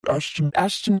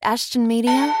Ashton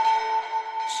Media.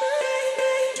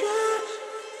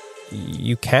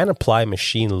 You can apply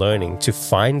machine learning to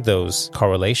find those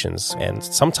correlations, and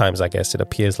sometimes I guess it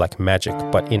appears like magic,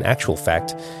 but in actual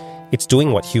fact, it's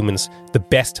doing what humans, the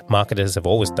best marketers, have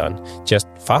always done, just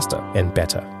faster and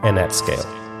better and at scale.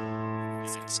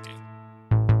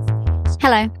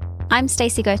 Hello, I'm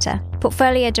Stacey Gota,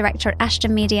 Portfolio Director at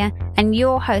Ashton Media and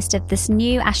your host of this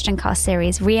new Ashtoncast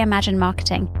series, Reimagine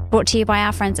Marketing, brought to you by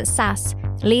our friends at SAS,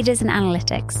 Leaders in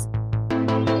Analytics.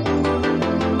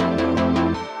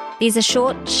 These are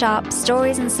short, sharp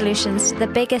stories and solutions to the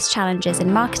biggest challenges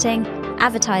in marketing,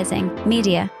 advertising,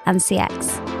 media, and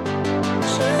CX.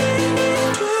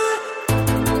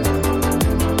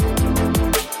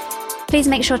 Please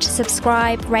make sure to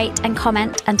subscribe, rate, and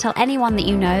comment and tell anyone that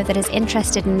you know that is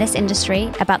interested in this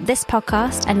industry about this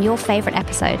podcast and your favourite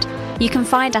episode. You can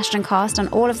find Ashtoncast on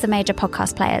all of the major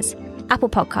podcast players: Apple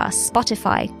Podcasts,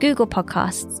 Spotify, Google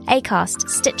Podcasts, Acast,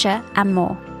 Stitcher, and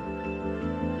more.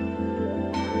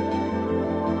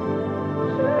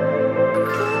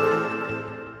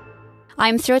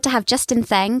 I'm thrilled to have Justin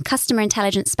Theng, Customer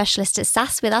Intelligence Specialist at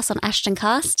SAS, with us on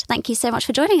Ashtoncast. Thank you so much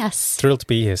for joining us. Thrilled to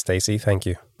be here, Stacey. Thank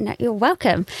you. No, you're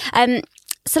welcome.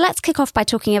 So let's kick off by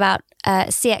talking about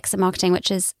CX and marketing, which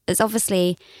is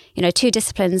obviously, two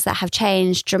disciplines that have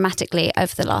changed dramatically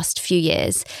over the last few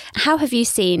years. How have you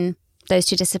seen those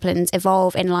two disciplines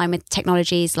evolve in line with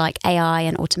technologies like AI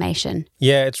and automation?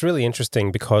 Yeah, it's really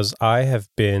interesting because I have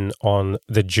been on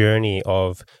the journey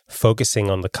of focusing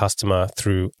on the customer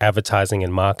through advertising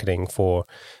and marketing for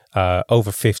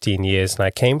over 15 years. And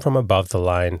I came from above the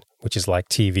line, which is like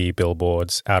TV,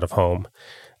 billboards, out of home,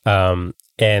 and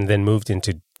then moved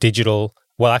into digital.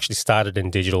 Well, actually started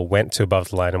in digital, went to above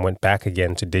the line and went back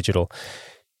again to digital.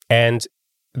 And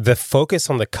the focus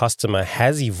on the customer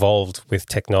has evolved with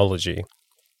technology,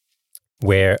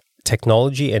 where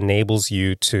technology enables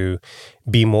you to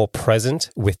be more present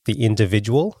with the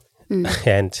individual.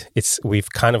 And we've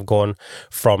kind of gone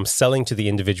from selling to the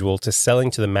individual to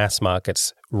selling to the mass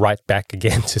markets, right back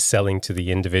again to selling to the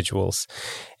individuals.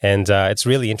 And it's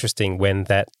really interesting when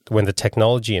the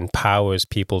technology empowers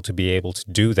people to be able to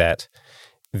do that,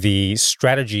 the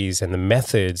strategies and the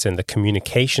methods and the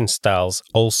communication styles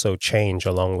also change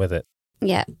along with it.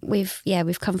 Yeah,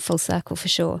 we've come full circle for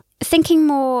sure. Thinking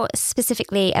more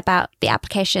specifically about the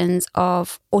applications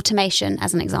of automation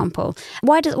as an example,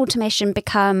 why does automation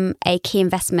become a key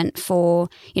investment for,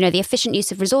 the efficient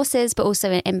use of resources, but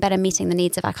also in better meeting the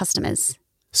needs of our customers?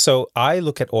 So I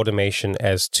look at automation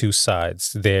as two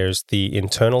sides. There's the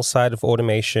internal side of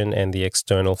automation and the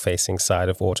external facing side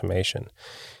of automation.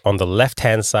 On the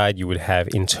left-hand side, you would have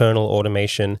internal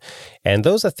automation, and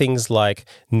those are things like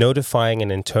notifying an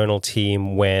internal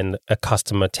team when a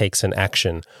customer takes an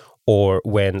action or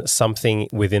when something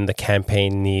within the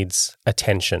campaign needs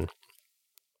attention.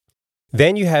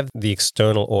 Then you have the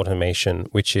external automation,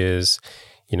 which is,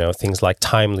 things like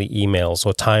timely emails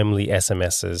or timely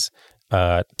SMSs,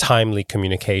 timely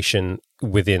communication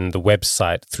within the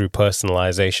website through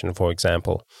personalization, for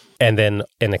example. And then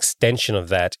an extension of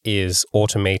that is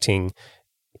automating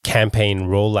campaign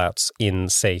rollouts in,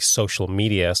 say, social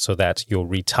media so that you're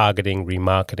retargeting,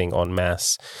 remarketing en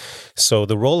masse. So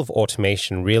the role of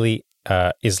automation really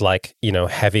is like,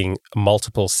 having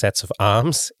multiple sets of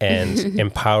arms and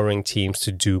empowering teams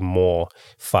to do more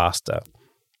faster.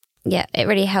 Yeah, it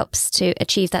really helps to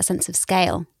achieve that sense of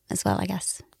scale as well, I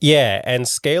guess. Yeah, and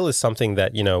scale is something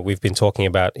that, we've bbeen talking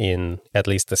about in at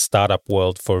least the startup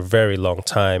world for a very long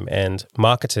time. And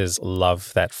marketers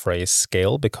love that phrase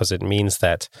scale because it means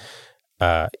that,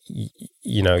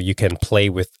 you can play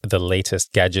with the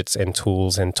latest gadgets and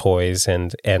tools and toys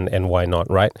and why not,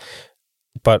 right?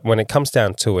 But when it comes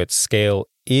down to it, scale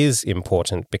is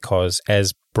important because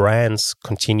as brands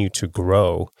continue to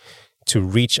grow, to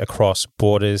reach across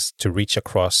borders, to reach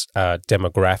across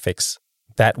demographics,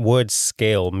 that word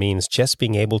scale means just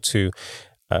being able to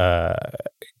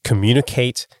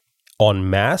communicate en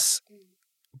masse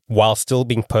while still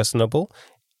being personable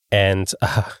and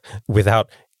without,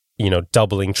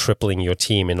 doubling, tripling your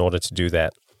team in order to do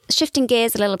that. Shifting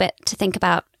gears a little bit to think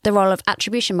about the role of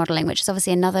attribution modeling, which is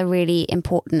obviously another really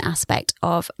important aspect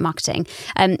of marketing.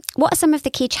 What are some of the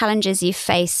key challenges you've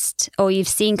faced or you've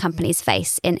seen companies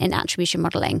face in attribution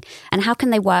modeling, and how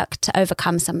can they work to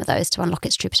overcome some of those to unlock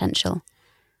its true potential?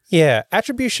 Yeah,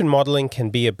 attribution modeling can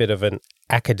be a bit of an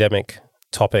academic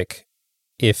topic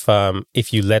if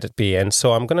you let it be. And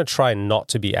so I'm going to try not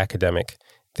to be academic.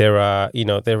 There are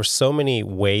so many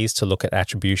ways to look at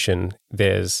attribution.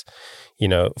 There's,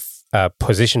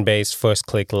 position-based, first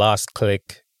click, last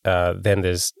click. Then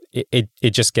there's, it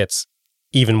just gets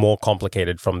even more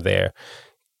complicated from there.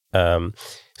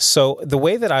 So the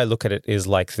way that I look at it is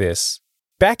like this.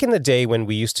 Back in the day when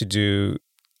we used to do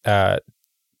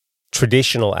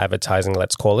traditional advertising,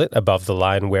 let's call it, above the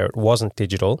line where it wasn't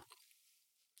digital,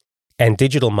 and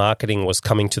digital marketing was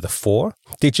coming to the fore,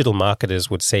 digital marketers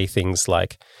would say things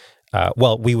like,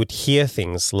 we would hear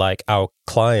things like our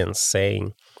clients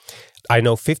saying, I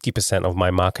know 50% of my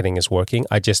marketing is working.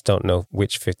 I just don't know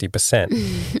which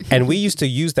 50%. And we used to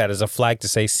use that as a flag to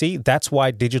say, see, that's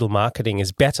why digital marketing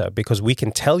is better, because we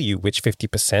can tell you which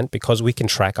 50% because we can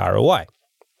track ROI.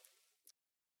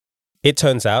 It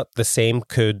turns out the same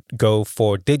could go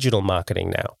for digital marketing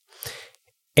now.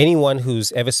 Anyone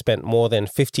who's ever spent more than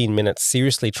 15 minutes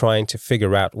seriously trying to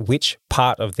figure out which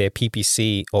part of their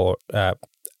PPC or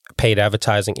paid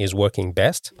advertising is working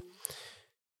best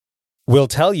will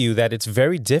tell you that it's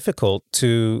very difficult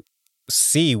to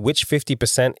see which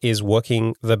 50% is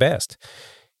working the best.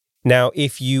 Now,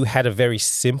 if you had a very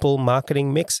simple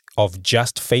marketing mix of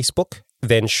just Facebook,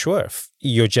 then sure,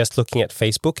 you're just looking at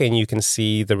Facebook and you can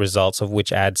see the results of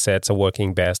which ad sets are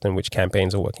working best and which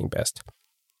campaigns are working best.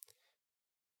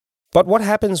 But what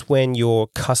happens when your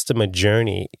customer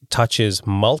journey touches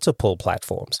multiple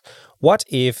platforms? What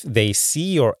if they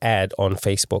see your ad on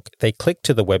Facebook, they click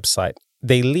to the website,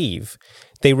 they leave,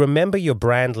 they remember your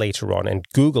brand later on and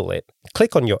Google it,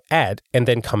 click on your ad, and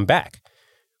then come back?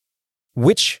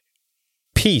 Which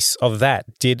piece of that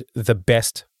did the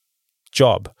best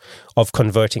job of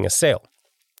converting a sale?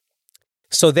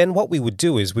 So then what we would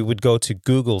do is we would go to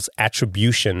Google's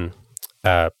attribution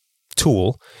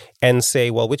tool and say,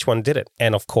 well, which one did it?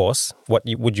 And of course,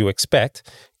 would you expect?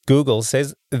 Google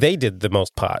says they did the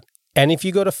most part. And if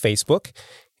you go to Facebook,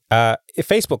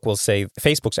 Facebook will say,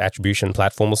 Facebook's attribution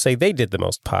platform will say they did the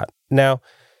most part. Now,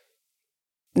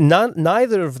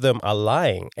 neither of them are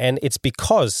lying. And it's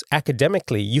because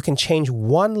academically, you can change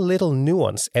one little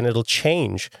nuance and it'll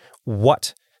change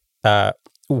what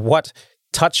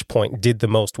touch point did the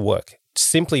most work,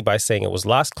 simply by saying it was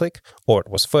last click or it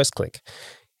was first click.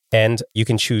 And you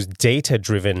can choose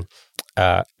data-driven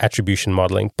attribution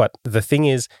modeling. But the thing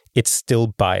is, it's still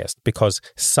biased because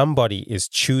somebody is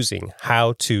choosing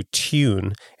how to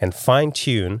tune and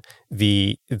fine-tune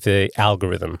the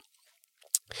algorithm.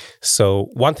 So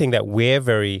one thing that we're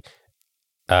very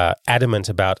adamant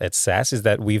about at SAS is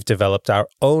that we've developed our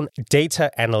own data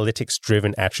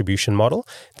analytics-driven attribution model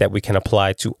that we can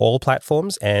apply to all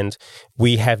platforms, and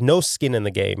we have no skin in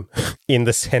the game in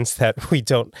the sense that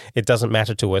it doesn't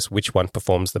matter to us which one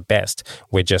performs the best.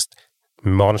 We're just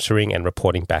monitoring and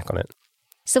reporting back on it.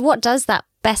 So what does that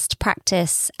best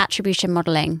practice attribution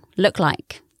modeling look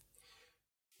like?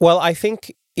 Well, I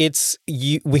think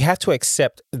we have to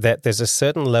accept that there's a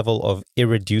certain level of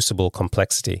irreducible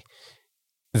complexity,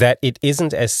 that it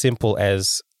isn't as simple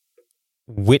as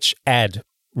which ad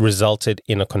resulted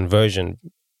in a conversion,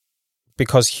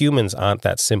 because humans aren't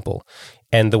that simple.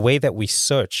 And the way that we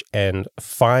search and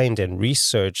find and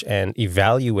research and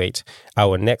evaluate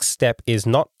our next step is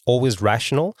not always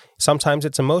rational. Sometimes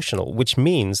it's emotional, which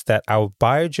means that our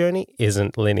buyer journey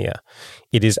isn't linear.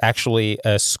 It is actually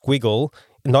a squiggle.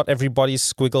 Not everybody's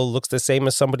squiggle looks the same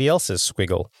as somebody else's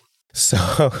squiggle.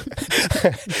 So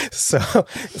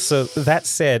that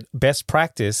said, best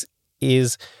practice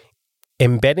is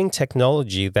embedding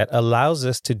technology that allows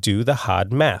us to do the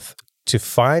hard math, to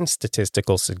find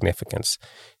statistical significance,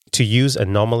 to use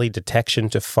anomaly detection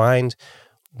to find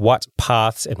what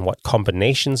paths and what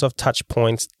combinations of touch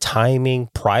points, timing,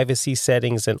 privacy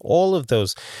settings, and all of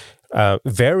those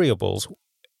variables,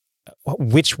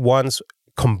 which ones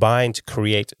combine to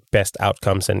create best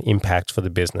outcomes and impact for the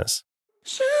business.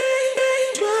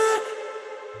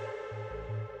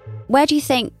 Where do you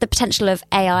think the potential of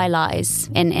AI lies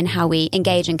in how we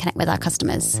engage and connect with our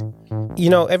customers? You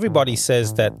know, everybody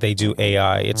says that they do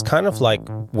AI. It's kind of like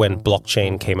when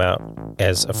blockchain came out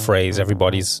as a phrase,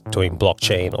 everybody's doing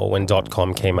blockchain, or when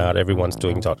 .com came out, everyone's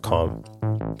doing .com.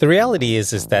 The reality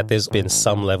is that there's been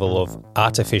some level of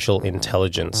artificial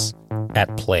intelligence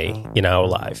at play in our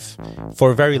life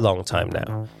for a very long time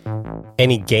now.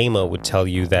 Any gamer would tell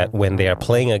you that when they are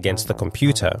playing against the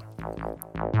computer,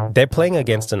 they're playing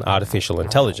against an artificial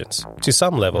intelligence. To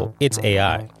some level, it's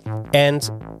AI. And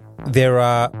there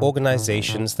are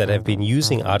organizations that have been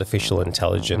using artificial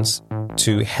intelligence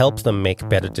to help them make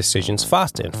better decisions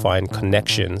faster and find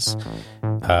connections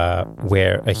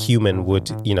where a human would,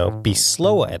 be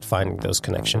slower at finding those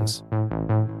connections.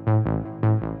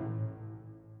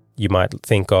 You might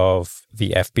think of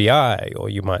the FBI, or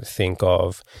you might think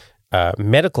of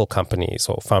medical companies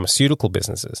or pharmaceutical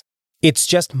businesses. It's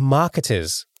just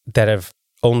marketers that have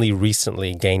only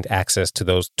recently gained access to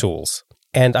those tools.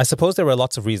 And I suppose there are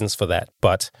lots of reasons for that,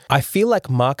 but I feel like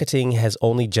marketing has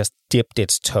only just dipped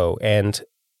its toe, and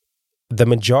the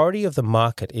majority of the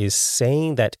market is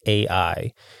saying that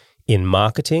AI in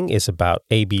marketing is about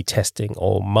A/B testing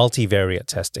or multivariate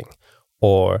testing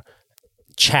or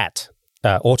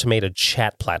automated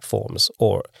chat platforms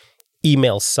or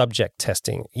email subject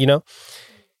testing,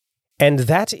 And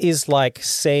that is like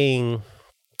saying,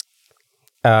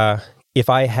 if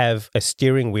I have a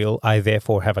steering wheel, I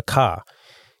therefore have a car.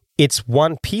 It's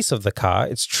one piece of the car,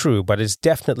 it's true, but it's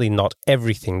definitely not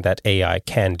everything that AI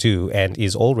can do and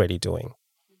is already doing.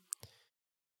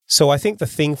 So I think the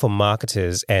thing for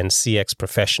marketers and CX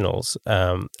professionals,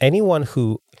 anyone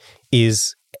who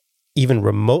is even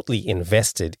remotely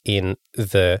invested in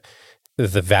the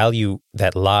value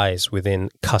that lies within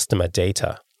customer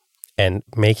data and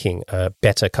making a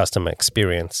better customer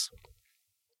experience,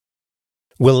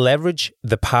 will leverage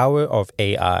the power of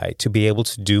AI to be able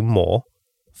to do more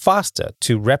faster,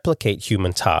 to replicate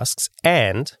human tasks,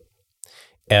 and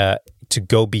to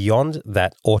go beyond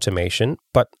that automation,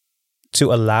 but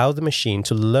to allow the machine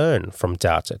to learn from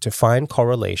data, to find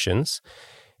correlations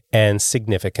and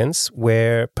significance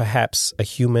where perhaps a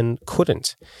human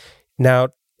couldn't. Now,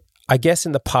 I guess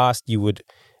in the past you would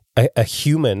a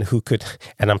human who could,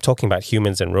 and I'm talking about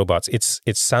humans and robots,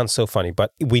 it sounds so funny,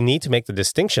 but we need to make the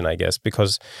distinction, I guess,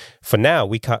 because for now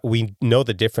we know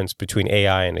the difference between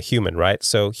AI and a human, right?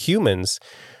 So humans,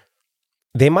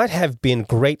 they might have been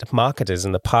great marketers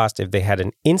in the past if they had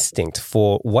an instinct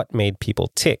for what made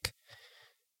people tick.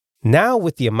 Now,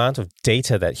 with the amount of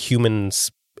data that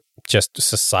humans, just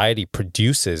society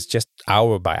produces, just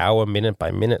hour by hour, minute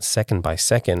by minute, second by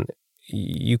second,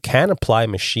 you can apply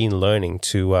machine learning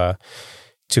to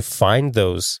find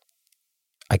those,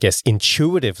 I guess,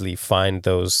 intuitively find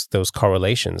those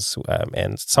correlations.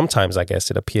 And sometimes, I guess,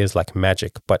 it appears like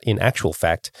magic, but in actual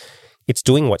fact, it's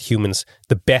doing what humans,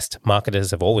 the best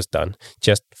marketers, have always done,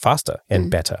 just faster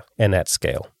and better and at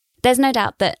scale. There's no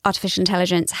doubt that artificial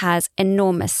intelligence has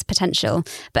enormous potential,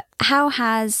 but how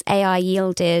has AI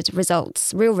yielded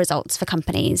results, real results for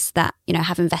companies that,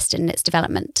 have invested in its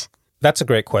development? That's a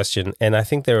great question. And I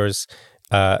think there is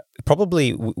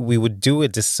probably we would do a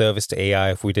disservice to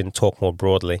AI if we didn't talk more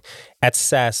broadly. At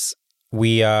SAS,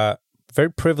 we are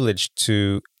very privileged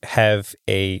to have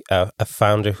a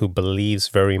founder who believes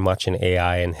very much in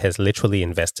AI and has literally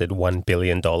invested $1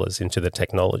 billion into the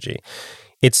technology.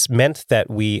 It's meant that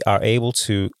we are able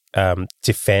to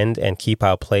defend and keep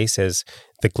our place as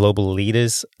the global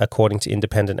leaders, according to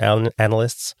independent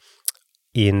analysts,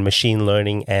 in machine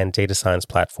learning and data science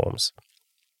platforms.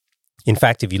 In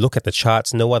fact, if you look at the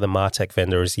charts, no other MarTech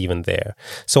vendor is even there.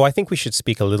 So I think we should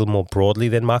speak a little more broadly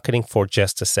than marketing for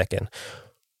just a second.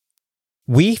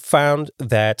 We found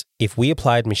that if we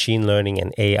applied machine learning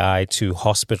and AI to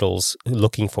hospitals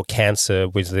looking for cancer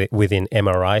within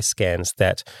MRI scans,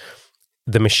 that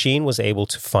the machine was able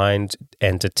to find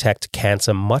and detect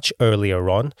cancer much earlier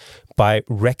on by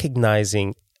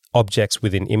recognizing objects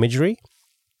within imagery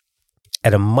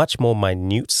at a much more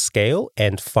minute scale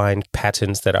and find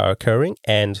patterns that are occurring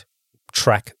and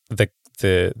track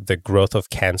the growth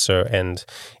of cancer and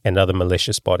other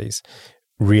malicious bodies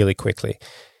really quickly.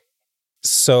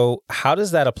 So how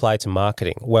does that apply to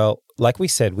marketing? Well, like we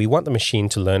said, we want the machine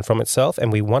to learn from itself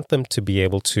and we want them to be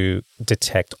able to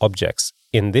detect objects.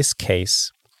 In this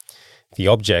case, the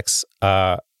objects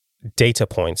are data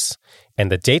points,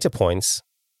 and the data points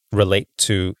relate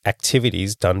to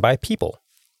activities done by people.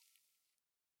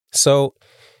 So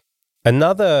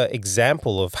another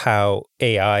example of how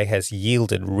AI has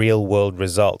yielded real-world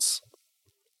results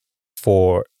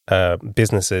for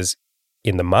businesses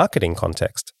in the marketing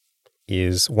context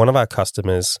is one of our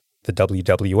customers, the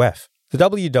WWF. The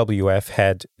WWF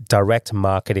had direct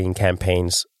marketing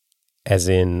campaigns, as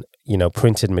in,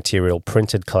 printed material,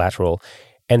 printed collateral,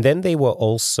 and then they were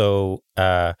also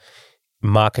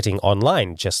marketing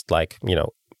online, just like,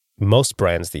 most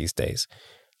brands these days.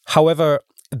 However,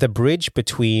 the bridge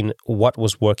between what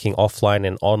was working offline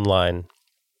and online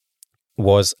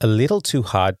was a little too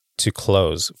hard to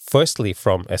close. Firstly,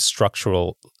 from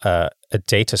a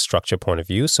data structure point of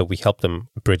view, so we helped them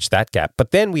bridge that gap.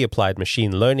 But then we applied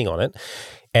machine learning on it,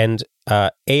 and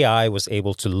AI was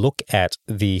able to look at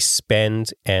the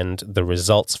spend and the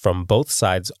results from both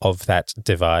sides of that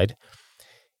divide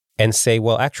and say,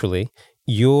 well, actually,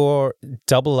 you're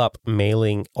double up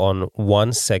mailing on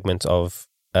one segment of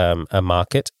a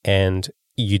market, and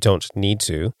you don't need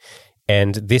to.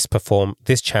 And this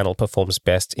channel performs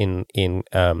best in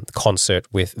concert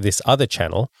with this other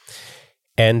channel.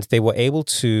 And they were able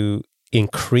to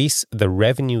increase the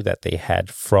revenue that they had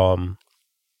from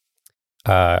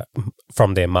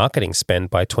from their marketing spend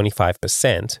by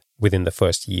 25% within the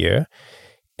first year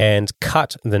and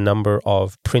cut the number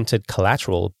of printed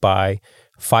collateral by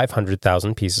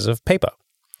 500,000 pieces of paper.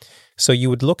 So you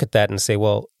would look at that and say,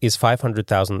 well, is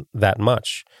 500,000 that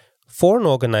much? For an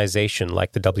organization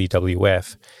like the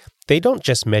WWF, they don't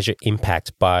just measure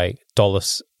impact by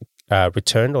dollars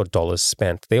returned or dollars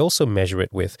spent. They also measure it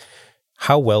with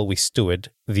how well we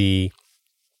steward the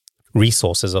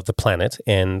resources of the planet.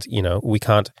 And, we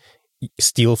can't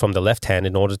steal from the left hand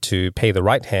in order to pay the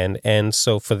right hand. And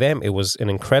so for them, it was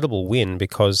an incredible win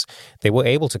because they were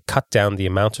able to cut down the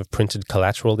amount of printed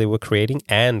collateral they were creating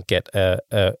and get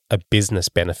a business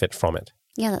benefit from it.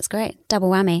 Yeah, that's great. Double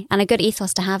whammy. And a good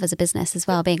ethos to have as a business as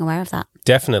well, being aware of that.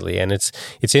 Definitely. And it's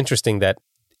interesting that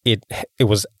it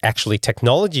was actually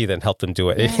technology that helped them do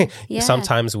it. Yeah.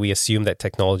 Sometimes we assume that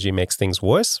technology makes things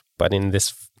worse, but in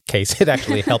this case, it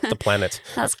actually helped the planet.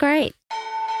 That's great.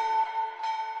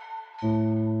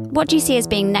 What do you see as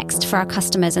being next for our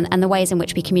customers and the ways in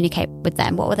which we communicate with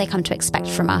them? What will they come to expect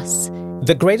from us?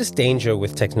 The greatest danger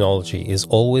with technology is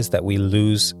always that we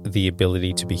lose the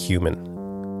ability to be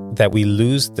human, that we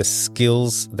lose the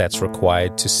skills that's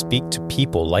required to speak to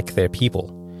people like they're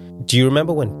people. Do you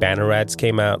remember when banner ads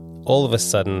came out? All of a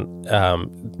sudden,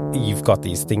 you've got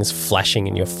these things flashing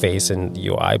in your face and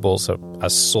your eyeballs are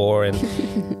sore.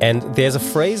 And there's a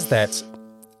phrase that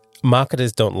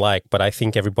marketers don't like, but I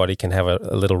think everybody can have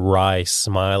a little wry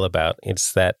smile about.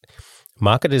 It's that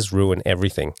marketers ruin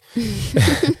everything.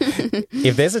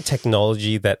 If there's a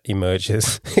technology that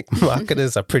emerges,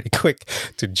 marketers are pretty quick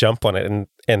to jump on it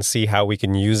and see how we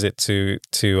can use it to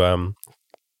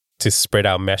spread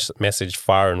our message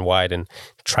far and wide and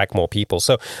track more people.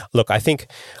 So, look, I think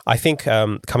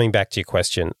coming back to your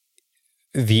question,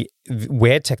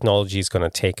 where technology is going to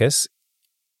take us,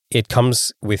 it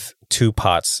comes with two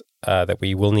parts that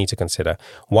we will need to consider.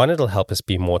 One, it'll help us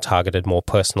be more targeted, more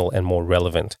personal, and more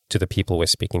relevant to the people we're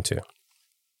speaking to.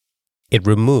 It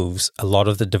removes a lot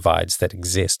of the divides that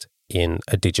exist in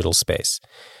a digital space.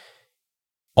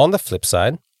 On the flip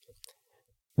side,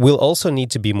 we'll also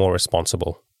need to be more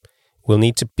responsible. We'll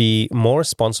need to be more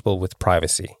responsible with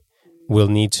privacy. We'll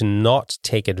need to not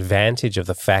take advantage of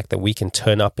the fact that we can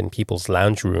turn up in people's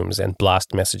lounge rooms and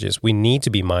blast messages. We need to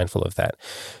be mindful of that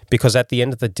because at the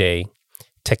end of the day,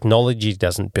 technology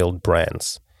doesn't build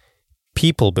brands.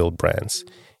 People build brands.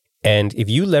 And if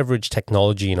you leverage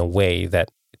technology in a way that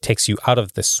takes you out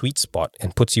of the sweet spot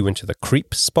and puts you into the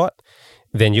creep spot,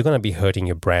 then you're going to be hurting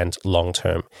your brand long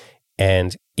term.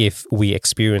 And if we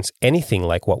experience anything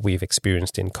like what we've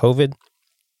experienced in COVID,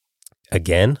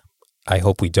 again, I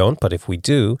hope we don't, but if we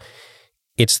do,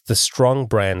 it's the strong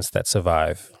brands that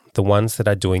survive, the ones that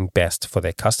are doing best for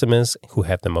their customers, who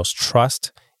have the most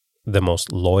trust, the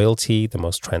most loyalty, the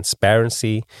most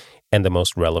transparency, and the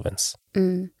most relevance.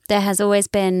 There has always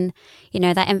been,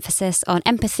 that emphasis on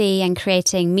empathy and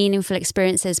creating meaningful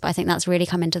experiences, but I think that's really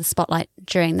come into the spotlight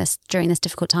during this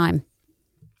difficult time.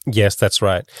 Yes, that's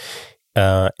right.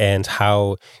 And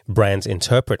how brands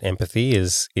interpret empathy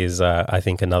is I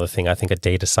think, another thing. I think a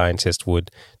data scientist would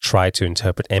try to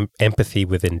interpret empathy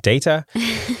within data,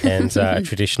 and a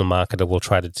traditional marketer will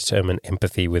try to determine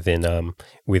empathy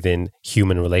within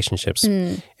human relationships.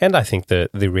 And I think the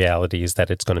reality is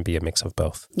that it's going to be a mix of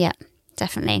both. Yeah.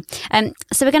 Definitely.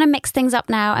 So we're going to mix things up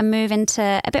now and move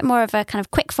into a bit more of a kind of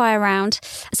quick fire round.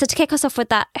 So to kick us off with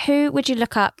that, who would you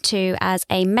look up to as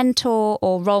a mentor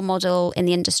or role model in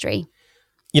the industry?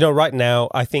 Right now,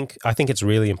 I think it's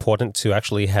really important to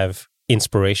actually have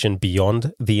inspiration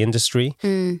beyond the industry.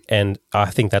 And I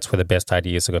think that's where the best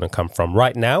ideas are going to come from.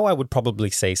 Right now, I would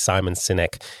probably say Simon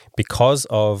Sinek because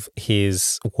of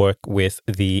his work with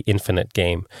the Infinite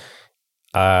Game.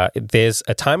 There's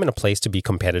a time and a place to be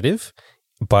competitive,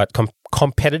 but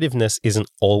competitiveness isn't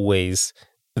always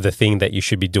the thing that you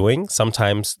should be doing.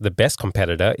 Sometimes the best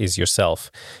competitor is yourself.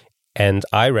 And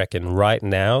I reckon right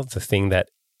now, the thing that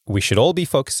we should all be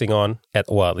focusing on,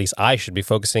 at least I should be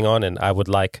focusing on, and I would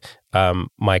like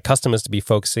my customers to be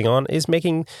focusing on, is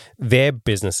making their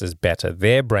businesses better,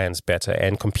 their brands better,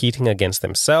 and competing against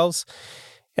themselves.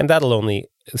 And that'll only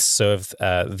serve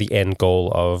the end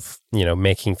goal of,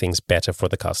 making things better for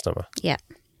the customer. Yeah,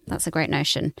 that's a great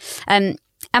notion. And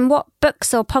what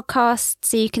books or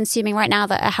podcasts are you consuming right now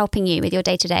that are helping you with your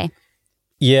day-to-day?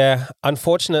 Yeah,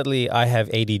 unfortunately, I have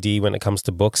ADD when it comes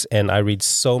to books, and I read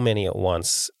so many at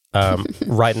once.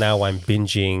 Right now, I'm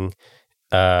binging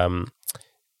the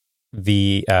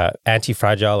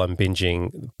Anti-Fragile. I'm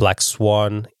binging Black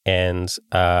Swan and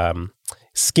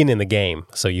Skin in the Game.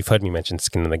 So you've heard me mention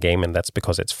Skin in the Game, and that's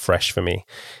because it's fresh for me.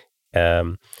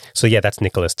 So yeah, that's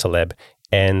Nicholas Taleb.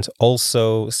 and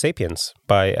also Sapiens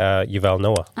by Yuval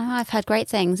Noah. Oh, I've heard great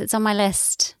things. It's on my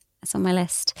list.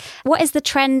 What is the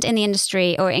trend in the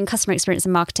industry or in customer experience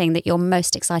and marketing that you're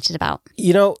most excited about?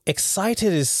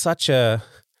 Excited is such a...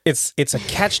 It's a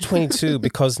catch-22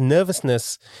 because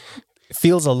nervousness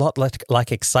feels a lot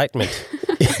like excitement.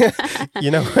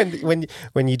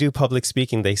 When you do public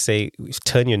speaking, they say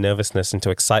turn your nervousness into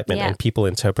excitement, and people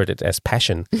interpret it as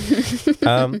passion.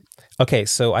 Okay,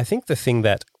 so I think the thing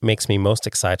that makes me most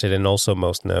excited and also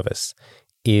most nervous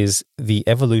is the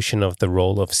evolution of the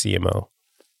role of CMO.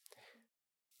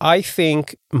 I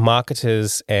think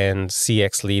marketers and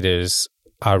CX leaders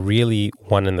are really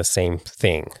one and the same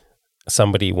thing.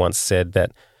 Somebody once said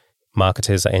that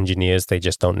marketers are engineers, they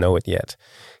just don't know it yet.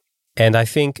 And I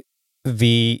think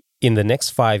in the next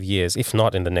 5 years, if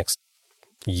not in the next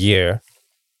year,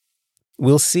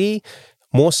 we'll see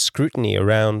more scrutiny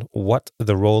around what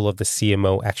the role of the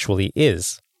CMO actually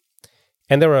is.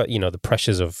 And there are, the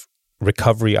pressures of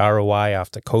recovery ROI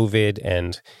after COVID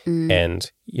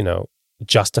and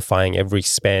justifying every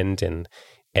spend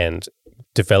and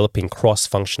developing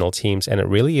cross-functional teams. And it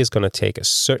really is going to take a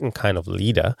certain kind of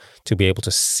leader to be able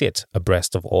to sit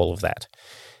abreast of all of that.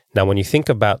 Now, when you think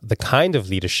about the kind of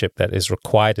leadership that is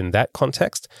required in that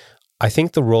context, I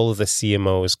think the role of the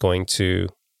CMO is going to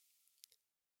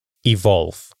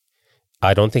evolve.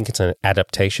 I don't think it's an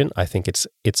adaptation. I think it's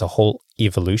a whole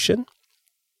evolution.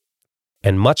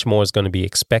 And much more is going to be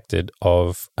expected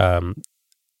of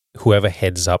whoever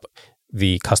heads up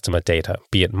the customer data,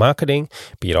 be it marketing,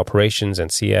 be it operations and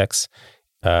CX.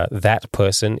 That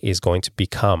person is going to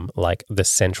become like the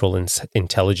central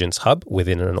intelligence hub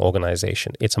within an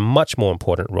organization. It's a much more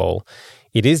important role.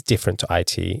 It is different to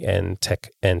IT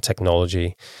and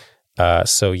technology. I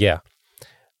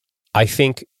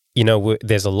think,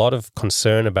 there's a lot of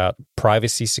concern about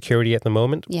privacy security at the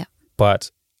moment. Yeah.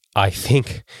 But I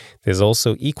think there's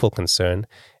also equal concern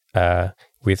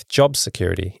with job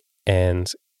security.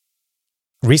 And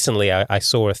recently I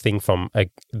saw a thing from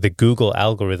the Google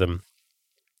algorithm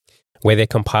where they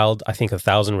compiled, I think,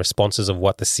 1,000 responses of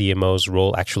what the CMO's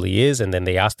role actually is. And then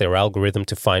they asked their algorithm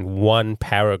to find one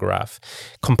paragraph,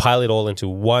 compile it all into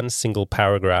one single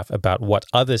paragraph about what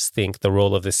others think the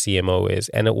role of the CMO is.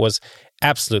 And it was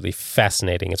absolutely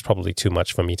fascinating. It's probably too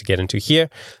much for me to get into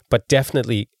here, but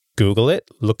definitely Google it,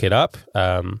 look it up.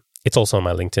 It's also on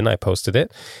my LinkedIn. I posted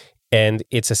it. And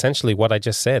it's essentially what I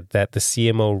just said, that the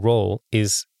CMO role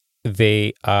is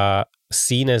they are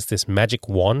seen as this magic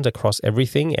wand across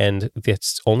everything, and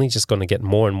it's only just going to get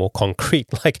more and more concrete.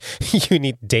 Like you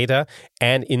need data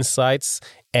and insights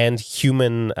and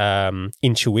human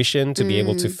intuition to be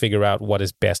able to figure out what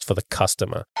is best for the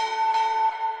customer.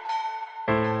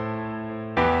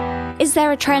 Is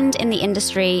there a trend in the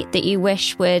industry that you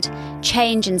wish would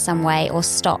change in some way or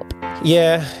stop?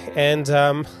 Yeah, and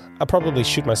I'll probably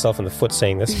shoot myself in the foot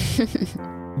saying this.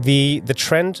 The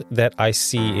trend that I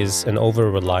see is an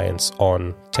over-reliance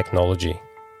on technology.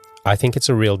 I think it's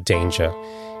a real danger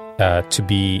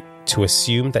to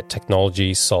assume that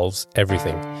technology solves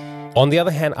everything. On the other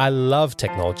hand, I love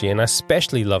technology, and I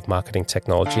especially love marketing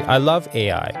technology. I love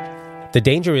AI. The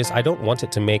danger is I don't want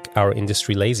it to make our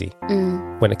industry lazy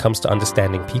when it comes to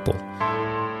understanding people.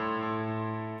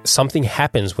 Something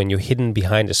happens when you're hidden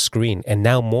behind a screen, and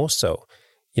now more so.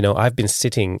 I've been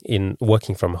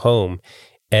working from home,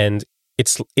 and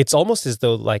it's almost as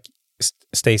though, like,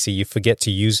 Stacey, you forget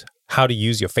how to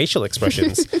use your facial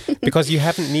expressions because you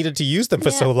haven't needed to use them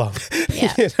for so long.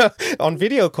 Yeah. On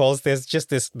video calls, there's just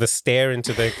the stare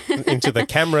into the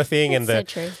camera thing and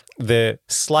the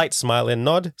slight smile and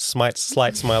nod, slight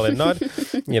smile and nod.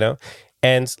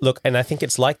 And look, and I think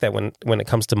it's like that when it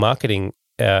comes to marketing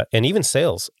and even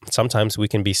sales. Sometimes we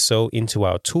can be so into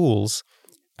our tools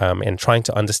and trying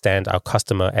to understand our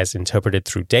customer as interpreted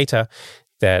through data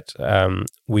that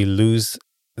we lose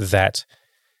that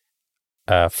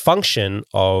function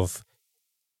of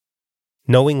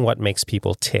knowing what makes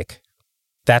people tick.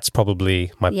 That's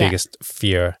probably my biggest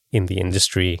fear in the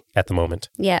industry at the moment.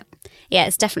 Yeah,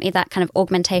 it's definitely that kind of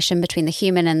augmentation between the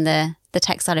human and the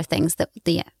tech side of things that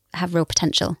have real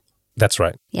potential. That's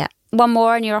right. Yeah. One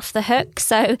more and you're off the hook.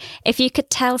 So if you could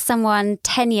tell someone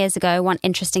 10 years ago one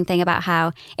interesting thing about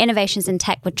how innovations in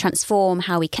tech would transform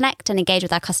how we connect and engage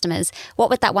with our customers, what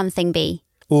would that one thing be?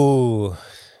 Ooh,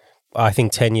 I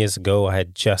think 10 years ago,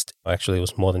 it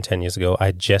was more than 10 years ago,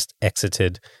 I just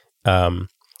exited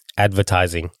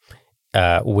advertising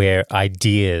where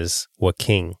ideas were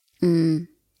king.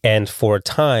 And for a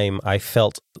time, I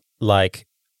felt like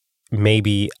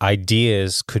maybe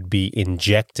ideas could be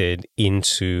injected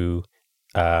into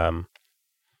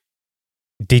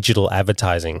digital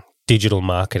advertising, digital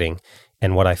marketing.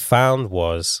 And what I found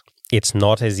was it's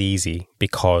not as easy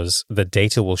because the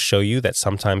data will show you that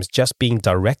sometimes just being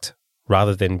direct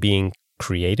rather than being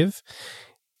creative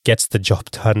gets the job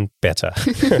done better.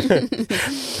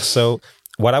 So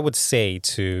what I would say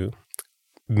to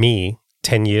me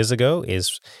 10 years ago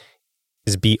is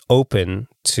be open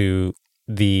to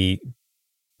the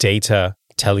data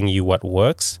telling you what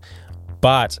works,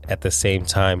 but at the same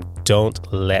time,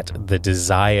 don't let the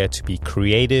desire to be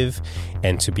creative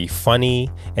and to be funny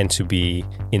and to be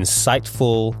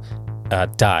insightful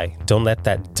die. Don't let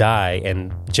that die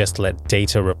and just let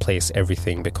data replace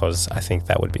everything, because I think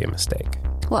that would be a mistake.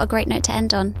 What a great note to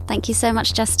end on. Thank you so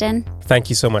much, Justin. Thank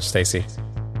you so much, Stacey.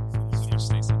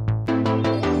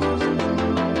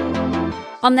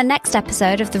 On the next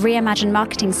episode of the Reimagine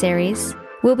Marketing series,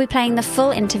 we'll be playing the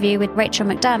full interview with Rachel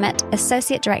McDermott,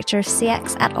 Associate Director of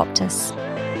CX at Optus.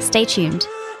 Stay tuned.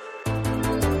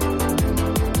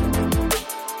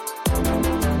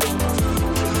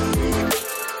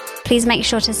 Please make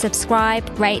sure to subscribe,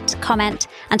 rate, comment,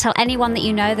 and tell anyone that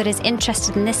you know that is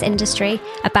interested in this industry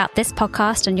about this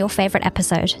podcast and your favourite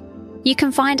episode. You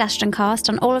can find AshtonCast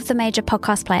on all of the major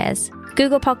podcast players: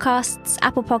 Google Podcasts,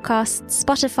 Apple Podcasts,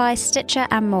 Spotify, Stitcher,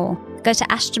 and more. Go to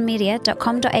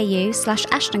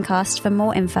ashtonmedia.com.au/AshtonCast for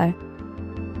more info.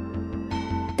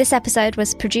 This episode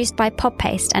was produced by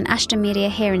Podpaste and Ashton Media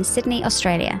here in Sydney,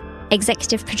 Australia.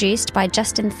 Executive produced by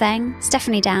Justin Theng,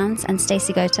 Stephanie Downs, and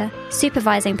Stacey Gota.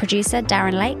 Supervising producer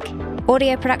Darren Lake.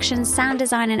 Audio production, sound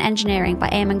design, and engineering by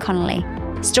Eamon Connolly.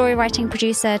 Story writing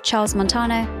producer Charles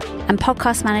Montano. And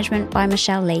podcast management by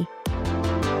Michelle Lee.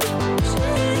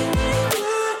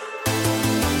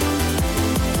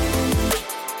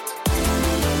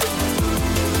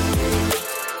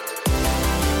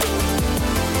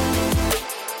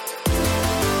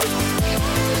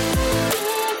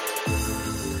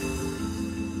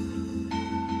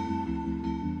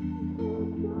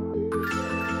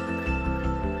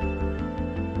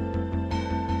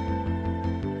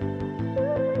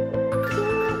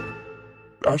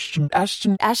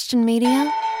 Ashton Media.